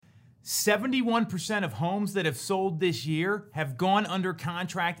71% of homes that have sold this year have gone under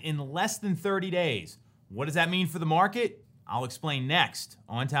contract in less than 30 days. What does that mean for the market? I'll explain next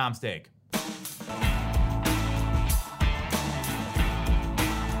on Tom's Take. You're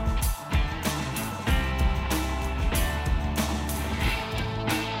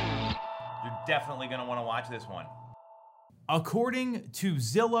definitely going to want to watch this one. According to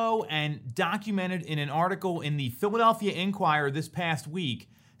Zillow and documented in an article in the Philadelphia Inquirer this past week,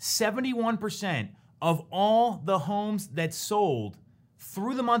 71% of all the homes that sold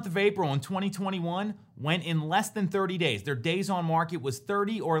through the month of April in 2021 went in less than 30 days. Their days on market was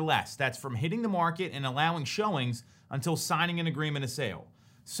 30 or less. That's from hitting the market and allowing showings until signing an agreement of sale.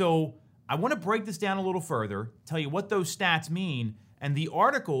 So I want to break this down a little further, tell you what those stats mean. And the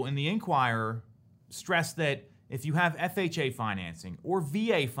article in the Inquirer stressed that if you have FHA financing or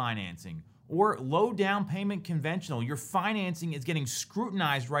VA financing or low down payment conventional, your financing is getting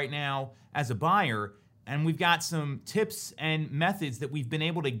scrutinized right now as a buyer. And we've got some tips and methods that we've been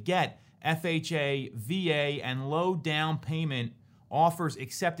able to get FHA, VA, and low down payment offers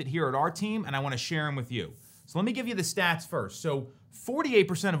accepted here at our team, and I want to share them with you. So let me give you the stats first. So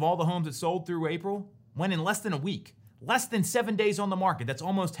 48% of all the homes that sold through April went in less than a week, less than 7 days on the market. That's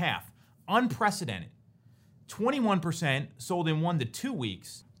almost half. Unprecedented. 21% sold in 1 to 2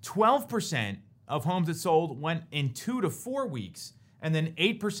 weeks. 12% of homes that sold went in 2 to 4 weeks. And then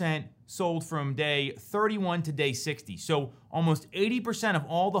 8% sold from day 31 to day 60. So almost 80% of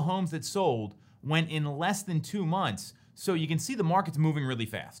all the homes that sold went in less than 2 months. So you can see the market's moving really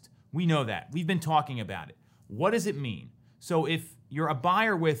fast. We know that. We've been talking about it. What does it mean? So if you're a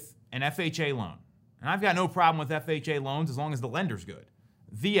buyer with an FHA loan, and I've got no problem with FHA loans as long as the lender's good.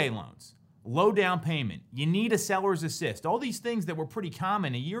 VA loans, low down payment, you need a seller's assist. All these things that were pretty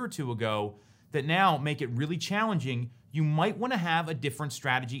common a year or two ago that now make it really challenging. You might want to have a different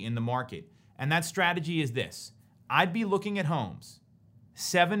strategy in the market. And that strategy is this. I'd be looking at homes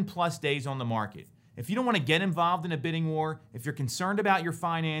 7+ days on the market. If you don't want to get involved in a bidding war, if you're concerned about your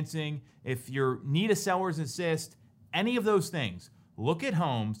financing, if you need a seller's assist, any of those things, look at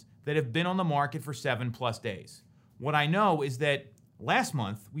homes that have been on the market for 7+ days. What I know is that last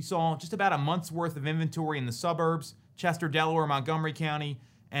month, we saw just about a month's worth of inventory in the suburbs, Chester, Delaware, Montgomery County,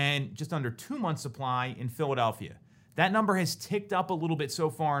 and just under 2 months supply in Philadelphia. That number has ticked up a little bit so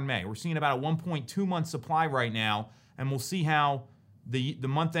far in May. We're seeing about a 1.2 month supply right now, and we'll see how the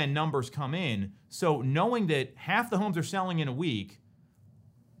month-end numbers come in. So knowing that half the homes are selling in a week,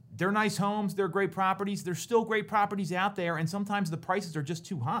 they're nice homes, they're great properties, there's still great properties out there, and sometimes the prices are just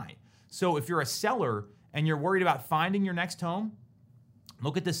too high. So if you're a seller and you're worried about finding your next home,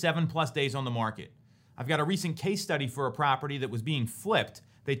 look at the 7+ days on the market. I've got a recent case study for a property that was being flipped.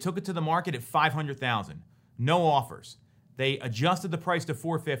 They took it to the market at $500,000. No offers. They adjusted the price to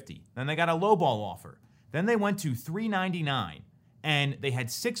 $450,000. Then they got a lowball offer. Then they went to $399,000, and they had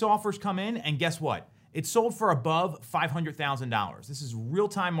 6 offers come in, and guess what? It sold for above $500,000. This is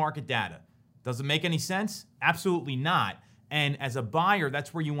real-time market data. Does it make any sense? Absolutely not. And as a buyer,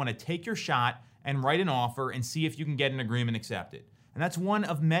 that's where you want to take your shot and write an offer and see if you can get an agreement accepted. And that's one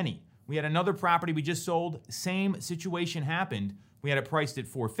of many. We had another property we just sold. Same situation happened. We had it priced at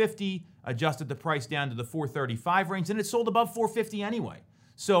 $450,000, adjusted the price down to the $435,000 range, and it sold above $450,000 anyway.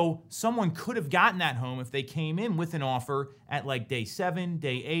 So someone could have gotten that home if they came in with an offer at like day 7,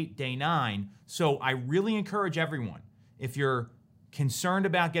 day 8, day 9. So I really encourage everyone, if you're concerned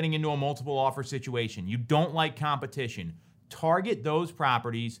about getting into a multiple offer situation, you don't like competition, target those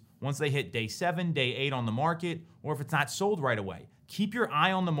properties once they hit day 7, day 8 on the market, or if it's not sold right away. Keep your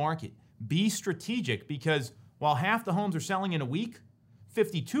eye on the market. Be strategic, because while half the homes are selling in a week,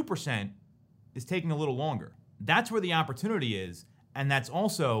 52% is taking a little longer. That's where the opportunity is, and that's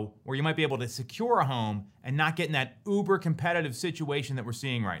also where you might be able to secure a home and not get in that uber competitive situation that we're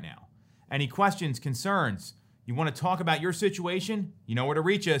seeing right now. Any questions, concerns? You want to talk about your situation? You know where to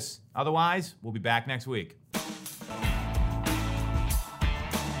reach us. Otherwise, we'll be back next week.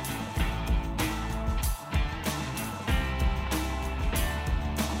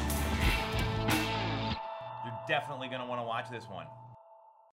 You're definitely going to want to watch this one.